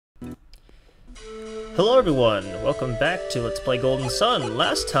Hello everyone, welcome back to Let's Play Golden Sun.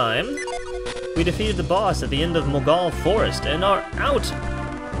 Last time, we defeated the boss at the end of Mogal Forest and are out!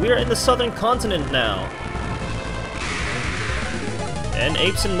 We are in the southern continent now. And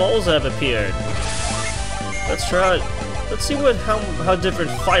apes and moles have appeared. Let's see how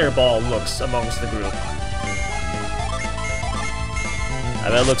different Fireball looks amongst the group. I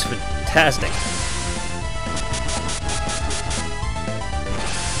bet it looks fantastic.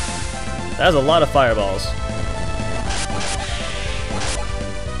 That was a lot of fireballs.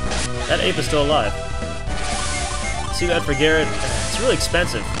 That ape is still alive. Too bad for Garrett. It's really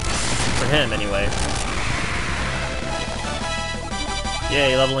expensive. For him, anyway.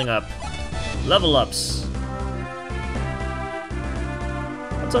 Yay, leveling up. Level ups.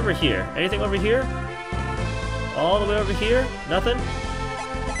 What's over here? Anything over here? All the way over here? Nothing?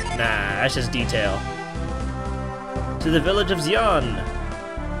 Nah, that's just detail. To the village of Xian.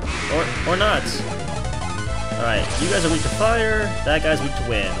 Or not. Alright, you guys are weak to fire, that guy's weak to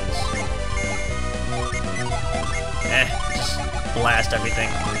winds. Just blast everything.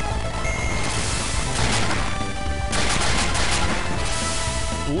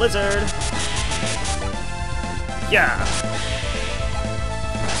 Blizzard! Yeah!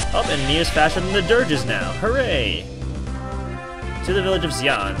 Oh, and Mia's faster than the dirges now. Hooray! To the village of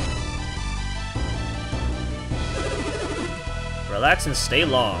Xian. Relax and stay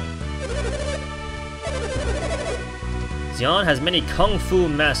long. Xian has many kung fu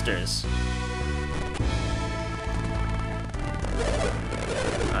masters.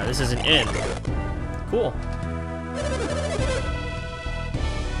 This is an inn. Cool.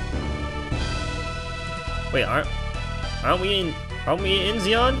 Wait, aren't we in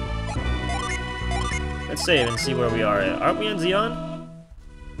Xian? Let's save and see where we are at. Aren't we in Xian?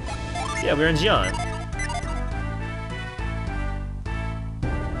 Yeah, we're in Xian.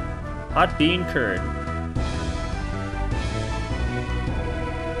 Hot bean curd.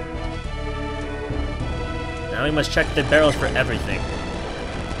 Now we must check the barrels for everything.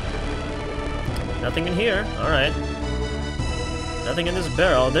 Nothing in here. Alright. Nothing in this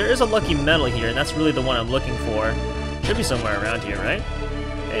barrel. There is a lucky metal here, and that's really the one I'm looking for. Should be somewhere around here, right?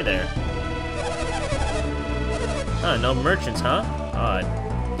 Hey there. No merchants, huh? Odd.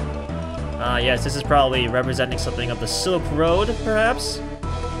 Yes, this is probably representing something of the Silk Road, perhaps?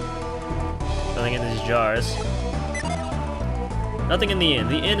 Nothing in these jars. Nothing in the inn.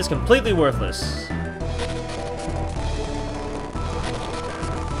 The inn is completely worthless.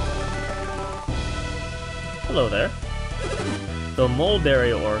 Hello there. The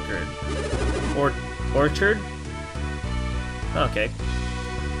Mulberry Orchard. Orchard? Okay.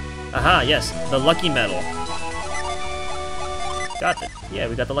 Aha, yes, the lucky metal. Got it. Yeah,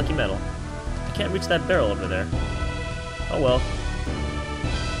 we got the lucky metal. I can't reach that barrel over there. Oh well.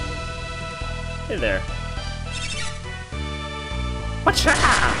 Hey there. Whatcha?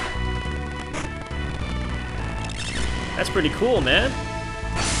 That's pretty cool, man.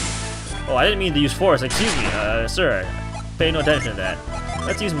 Oh, I didn't mean to use force. Excuse me, sir. Pay no attention to that.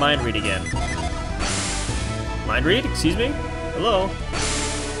 Let's use mind read again. Mind read? Excuse me? Hello?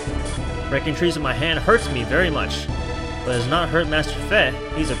 Breaking trees with my hand hurts me very much, but it does not hurt Master Fe.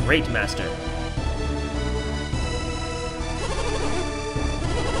 He's a great master.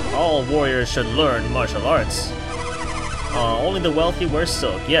 All warriors should learn martial arts. Only the wealthy wear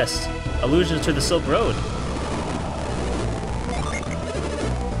silk. Yes, allusions to the Silk Road.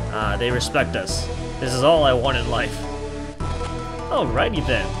 They respect us. This is all I want in life. Alrighty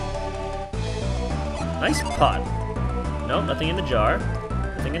then. Nice pot. Nope, nothing in the jar.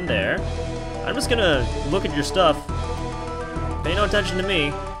 Nothing in there. I'm just gonna look at your stuff. Pay no attention to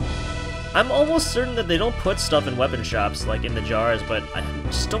me. I'm almost certain that they don't put stuff in weapon shops, like in the jars, but I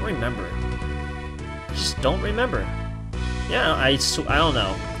just don't remember. I just don't remember. Yeah, I don't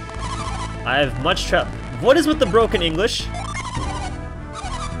know. I have much trouble. What is with the broken English?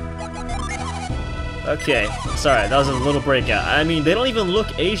 Okay, sorry, that was a little breakout. I mean, they don't even look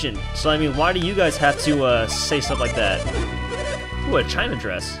Asian, so I mean, why do you guys have to say stuff like that? Ooh, a China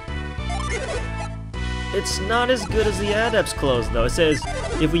dress. It's not as good as the Adept's clothes, though. It says,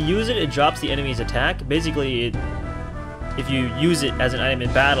 if we use it, it drops the enemy's attack. Basically, if you use it as an item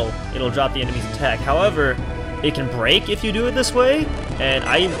in battle, it'll drop the enemy's attack. However, it can break if you do it this way, and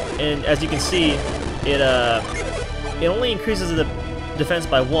as you can see, it only increases the defense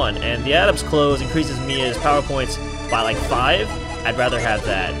by 1, and the Adept's clothes increases Mia's power points by like 5. I'd rather have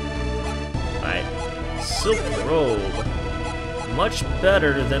that. Alright. Silk robe. Much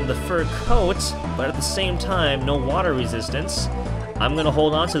better than the fur coat, but at the same time, no water resistance. I'm gonna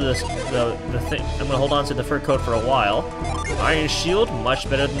hold on to this the thing. I'm gonna hold on to the fur coat for a while. Iron shield, much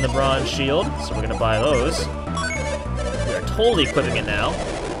better than the bronze shield, so we're gonna buy those. We're totally equipping it now.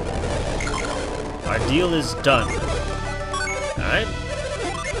 Our deal is done. Alright.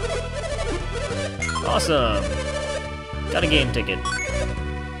 Awesome. Got a game ticket.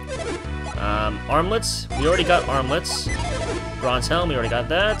 Armlets, we already got armlets. Bronze helm, we already got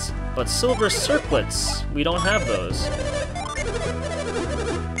that. But silver circlets, we don't have those.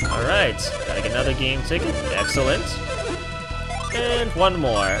 Alright, gotta get another game ticket. Excellent. And one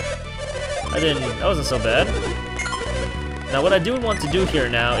more. That wasn't so bad. Now what I do want to do here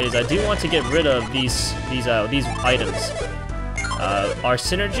now is I do want to get rid of these items. Our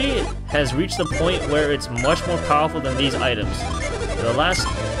synergy has reached the point where it's much more powerful than these items.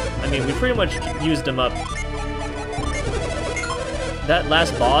 We pretty much used them up. That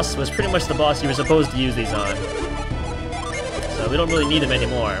last boss was pretty much the boss you were supposed to use these on. So we don't really need them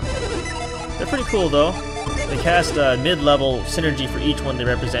anymore. They're pretty cool though. They cast mid-level synergy for each one they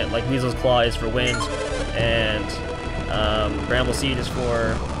represent, like Weasel's Claw is for wind, and Bramble Seed is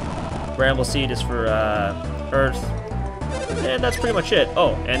for earth. And that's pretty much it.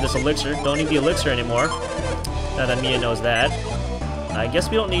 Oh, and this elixir. Don't need the elixir anymore. Now that Mia knows that. I guess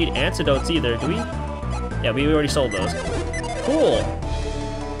we don't need antidotes either, do we? Yeah, we already sold those. Cool.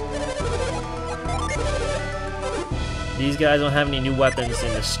 These guys don't have any new weapons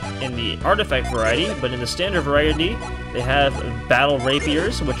in the artifact variety, but in the standard variety, they have battle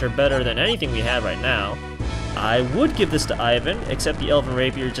rapiers, which are better than anything we have right now. I would give this to Ivan, except the elven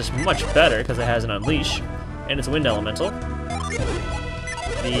rapier is just much better because it has an unleash, and it's wind elemental.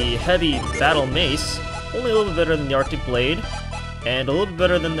 The heavy battle mace, only a little bit better than the Arctic blade, and a little bit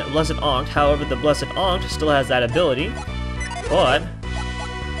better than the Blessed Onct. However, the Blessed Onct still has that ability, but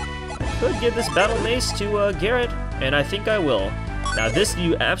I could give this battle mace to Garrett, and I think I will. Now this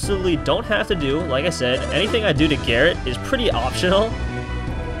you absolutely don't have to do. Like I said, anything I do to Garrett is pretty optional,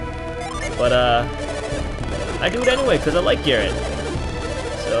 but I do it anyway because I like Garrett.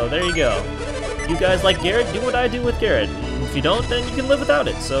 So there you go. If you guys like Garrett, do what I do with Garrett. If you don't, then you can live without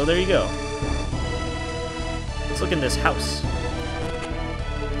it. So there you go. Let's look in this house.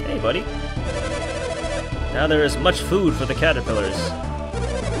 Hey, buddy. Now there is much food for the caterpillars.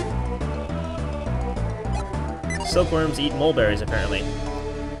 Silkworms eat mulberries, apparently.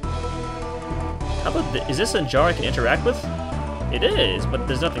 How about is this a jar I can interact with? It is, but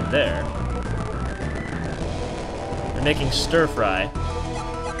there's nothing there. They're making stir fry.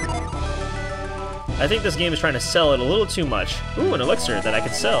 I think this game is trying to sell it a little too much. Ooh, an elixir that I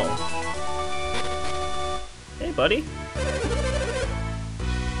could sell. Hey, buddy.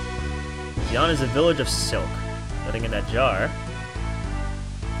 Yon is a village of silk. Nothing in that jar.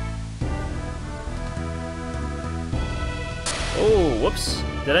 Oh, whoops.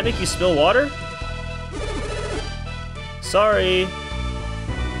 Did I make you spill water? Sorry.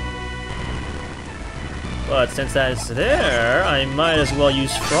 But since that's there, I might as well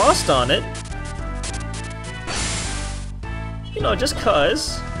use frost on it. You know, just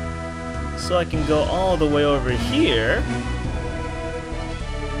cuz. So I can go all the way over here.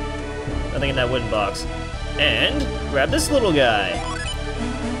 Nothing in that wooden box. And grab this little guy.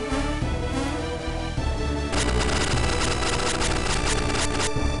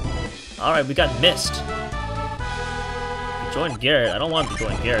 Alright, we got Mist. Join Garrett. I don't want to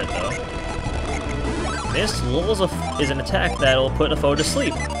join Garrett, though. Mist lulls is an attack that'll put a foe to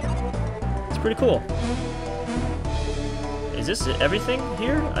sleep. It's pretty cool. Is this everything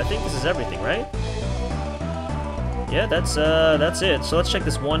here? I think this is everything, right? Yeah, that's it. So let's check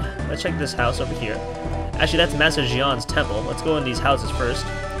this one. Let's check this house over here. Actually, that's Master Xian's temple. Let's go in these houses first.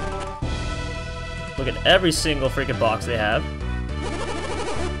 Look at every single freaking box they have.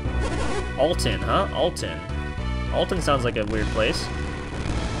 Alton, huh? Alton. Alton sounds like a weird place.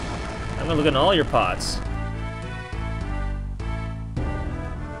 I'm gonna look at all your pots.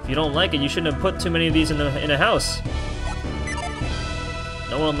 If you don't like it, you shouldn't have put too many of these in a house.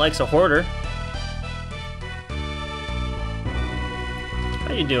 No one likes a hoarder.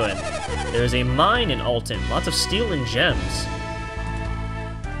 How you doing? There's a mine in Alton. Lots of steel and gems.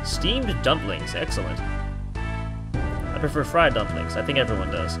 Steamed dumplings. Excellent. I prefer fried dumplings. I think everyone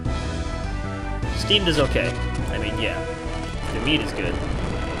does. Steamed is okay. I mean, yeah. The meat is good.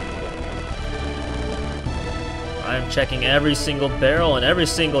 I'm checking every single barrel and every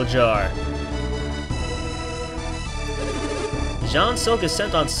single jar. Jean Silk is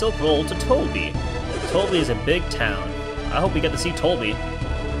sent on Silk Roll to Tolby. Tolby is a big town. I hope we get to see Tolby.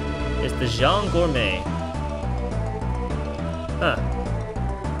 It's the Jean Gourmet. Huh.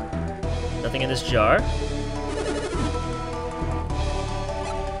 Nothing in this jar.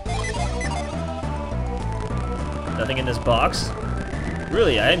 Nothing in this box.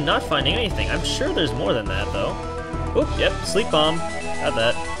 Really, I am not finding anything. I'm sure there's more than that, though. Oop, yep, sleep bomb. Got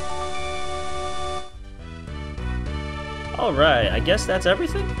that. Alright, I guess that's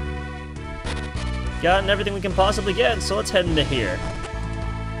everything? Gotten everything we can possibly get, so let's head into here.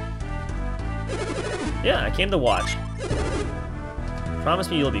 Yeah, I came to watch.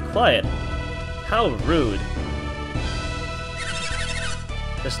 Promise me you'll be quiet. How rude.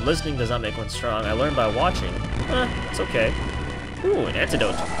 Just listening does not make one strong. I learned by watching. It's okay. Ooh, an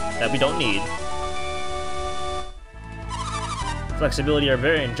antidote that we don't need. Flexibility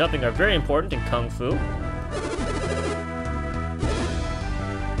and jumping are very important in Kung Fu.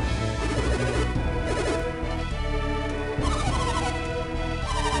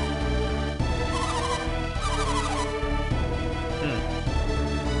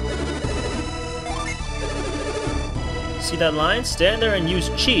 See that line? Stand there and use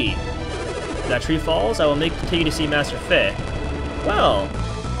Chi. If that tree falls, I will take you to see Master Fei. Well,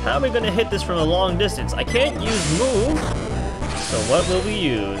 how are we going to hit this from a long distance? I can't use move, so what will we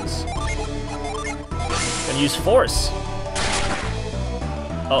use? Gonna use force.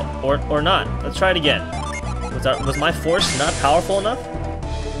 Oh, or not. Let's try it again. Was my force not powerful enough?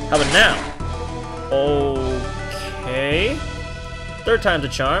 How about now? Okay. Third time's a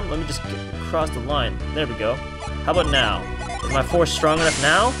charm. Let me just cross the line. There we go. How about now? Is my force strong enough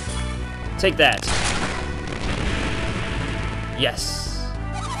now? Take that. Yes.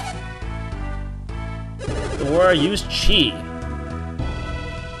 The warrior used Chi.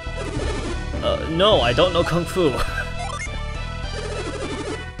 No, I don't know Kung Fu.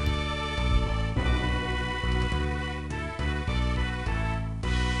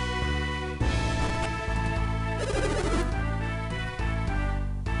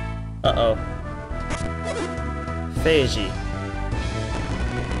 Uh-oh. Feiji.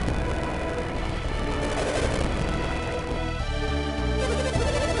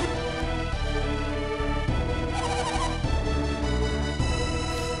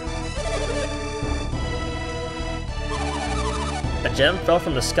 A gem fell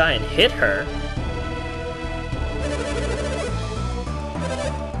from the sky and hit her?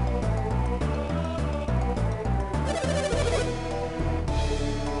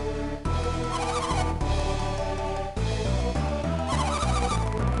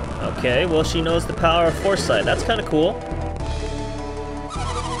 Okay, well she knows the power of foresight. That's kind of cool.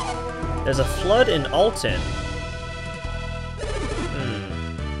 There's a flood in Alton.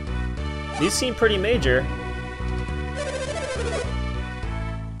 These seem pretty major.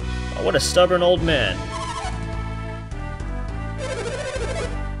 Oh, what a stubborn old man.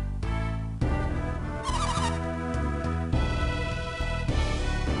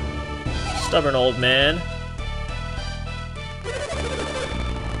 Stubborn old man.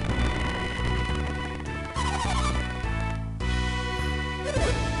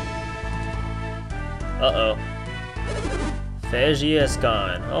 Uh-oh. Feiji is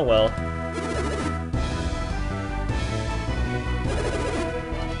gone. Oh well.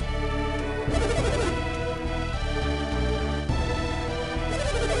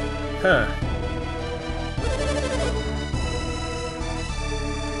 Huh.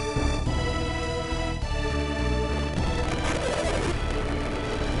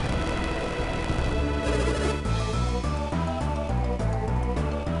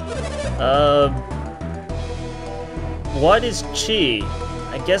 What is Chi?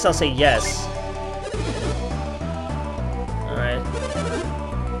 I guess I'll say yes. Alright.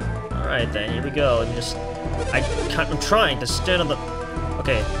 Alright then, here we go. I'm trying to stand on the...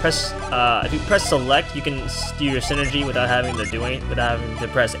 Okay, press, if you press select, you can do your synergy without having to do anything, without having to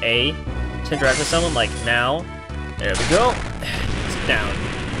press A to interact with someone, like now. There we go. Sit down.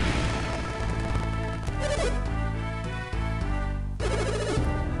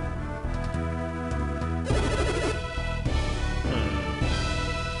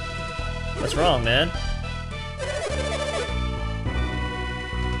 What's wrong, man?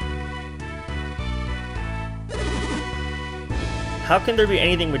 How can there be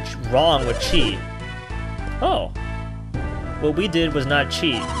anything wrong with Chi? Oh. What we did was not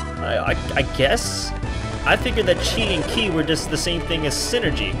Chi. I guess? I figured that Chi and Ki were just the same thing as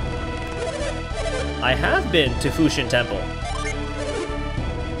synergy. I have been to Fushin Temple.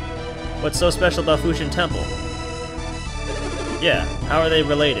 What's so special about Fushin Temple? Yeah, how are they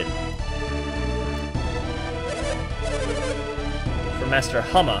related? For Master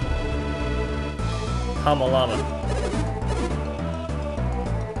Hama. Hama Lama.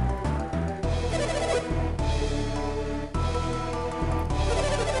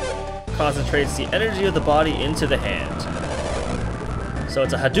 Concentrates the energy of the body into the hand. So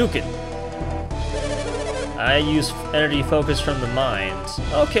it's a Hadouken. I use energy focus from the mind.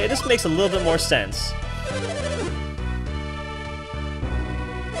 Okay, this makes a little bit more sense.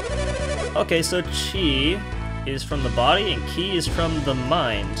 Okay, so chi is from the body and ki is from the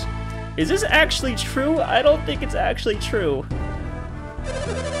mind. Is this actually true? I don't think it's actually true.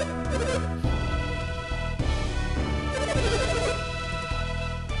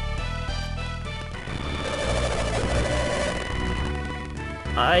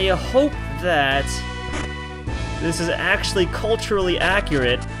 I hope that this is actually culturally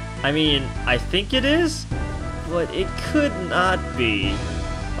accurate. I mean, I think it is, but it could not be.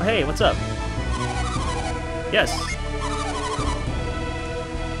 Oh, hey, what's up? Yes.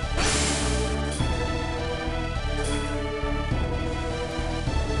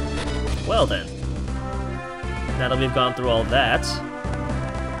 Well then. Now that we've gone through all that.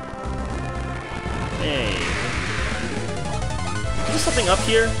 Hey. Is there something up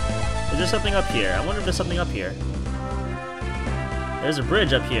here? Is there something up here? I wonder if there's something up here. There's a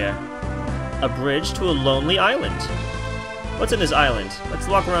bridge up here. A bridge to a lonely island. What's in this island? Let's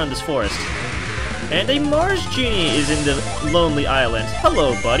walk around this forest. And a Mars genie is in the lonely island.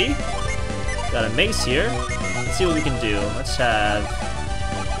 Hello, buddy. Got a mace here. Let's see what we can do. Let's have...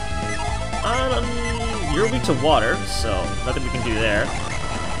 you're weak to water, so nothing we can do there.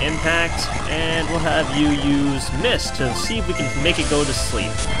 Impact, and we'll have you use Mist to see if we can make it go to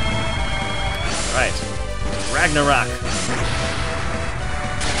sleep. Alright. Ragnarok.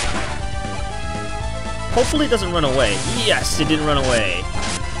 Hopefully it doesn't run away. Yes, it didn't run away.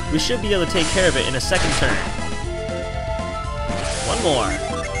 We should be able to take care of it in a second turn. One more.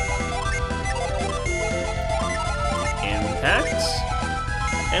 Impact.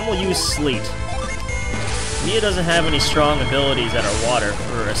 And we'll use Sleet. Mia doesn't have any strong abilities that are water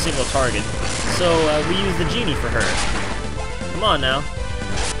for a single target, so we use the genie for her. Come on now.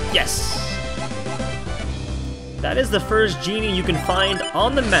 Yes! That is the first genie you can find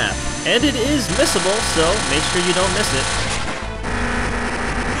on the map, and it is missable, so make sure you don't miss it.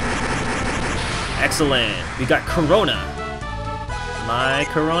 Excellent! We got Corona. My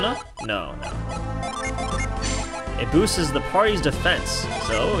Corona? No, no. It boosts the party's defense,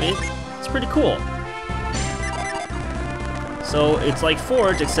 so it's pretty cool. So it's like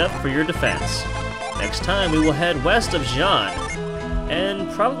Forge, except for your defense. Next time we will head west of Jean,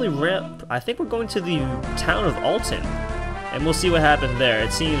 and probably I think we're going to the town of Alton, and we'll see what happened there.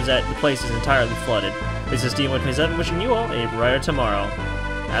 It seems that the place is entirely flooded. This is Steam127 wishing you all a brighter tomorrow.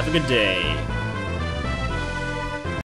 Have a good day.